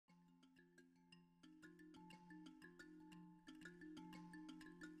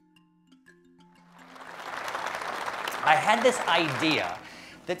I had this idea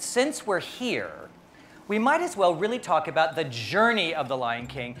that since we're here, we might as well really talk about the journey of The Lion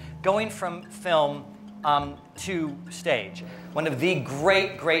King, going from film to stage. One of the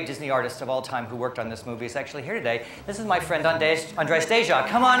great, great Disney artists of all time who worked on this movie is actually here today. This is my friend Andres Deja.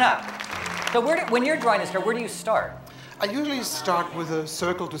 Come on up. So when you're drawing this character, where do you start? I usually start with a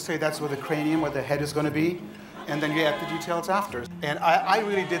circle to say that's where the cranium, where the head is going to be, and then you add the details after. And I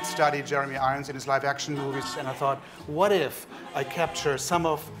really did study Jeremy Irons in his live-action movies, and I thought, what if I capture some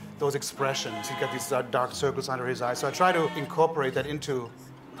of those expressions? He got these dark circles under his eyes, so I try to incorporate that into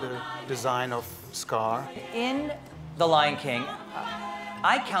the design of Scar. In The Lion King,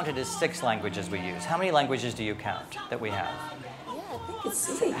 I counted as 6 languages we use. How many languages do you count that we have? Yeah, I think it's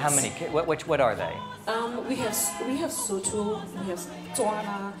 6. How many? What are they? We have Sotho, we have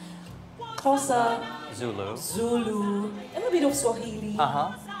Tswana, Xhosa, Zulu, and a bit of Swahili.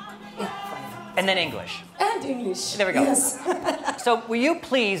 Uh-huh. Yeah, 5. And then English. And English. There we go. Yes. So will you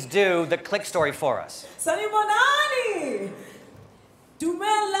please do the click story for us? Sanibonani!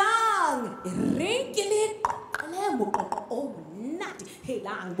 Dumelang! Rinkilit! Alam mo ko oh nati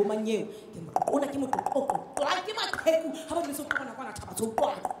helang bumanyew. Ona ki mo ko like ki matheku habang liso ko na kwana chapa so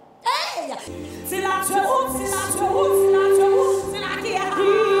kwa. Eh! Sila chou, sila chou, sila chou, sila kia.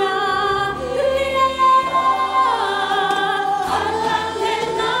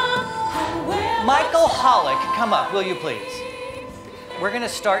 Michael Hollick, come up, will you please? We're going to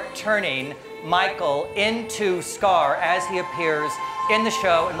start turning Michael into Scar as he appears in the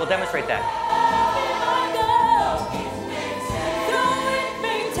show, and we'll demonstrate that.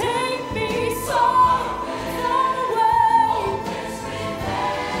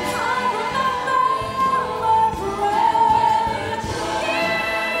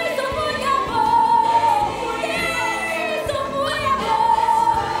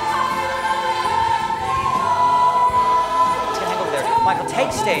 Michael,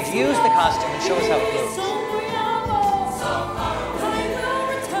 take stage, use the costume, and show us how it moves.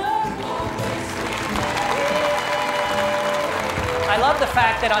 I love the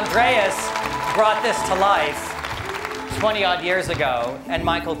fact that Andreas brought this to life 20-odd years ago, and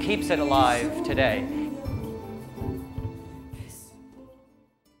Michael keeps it alive today.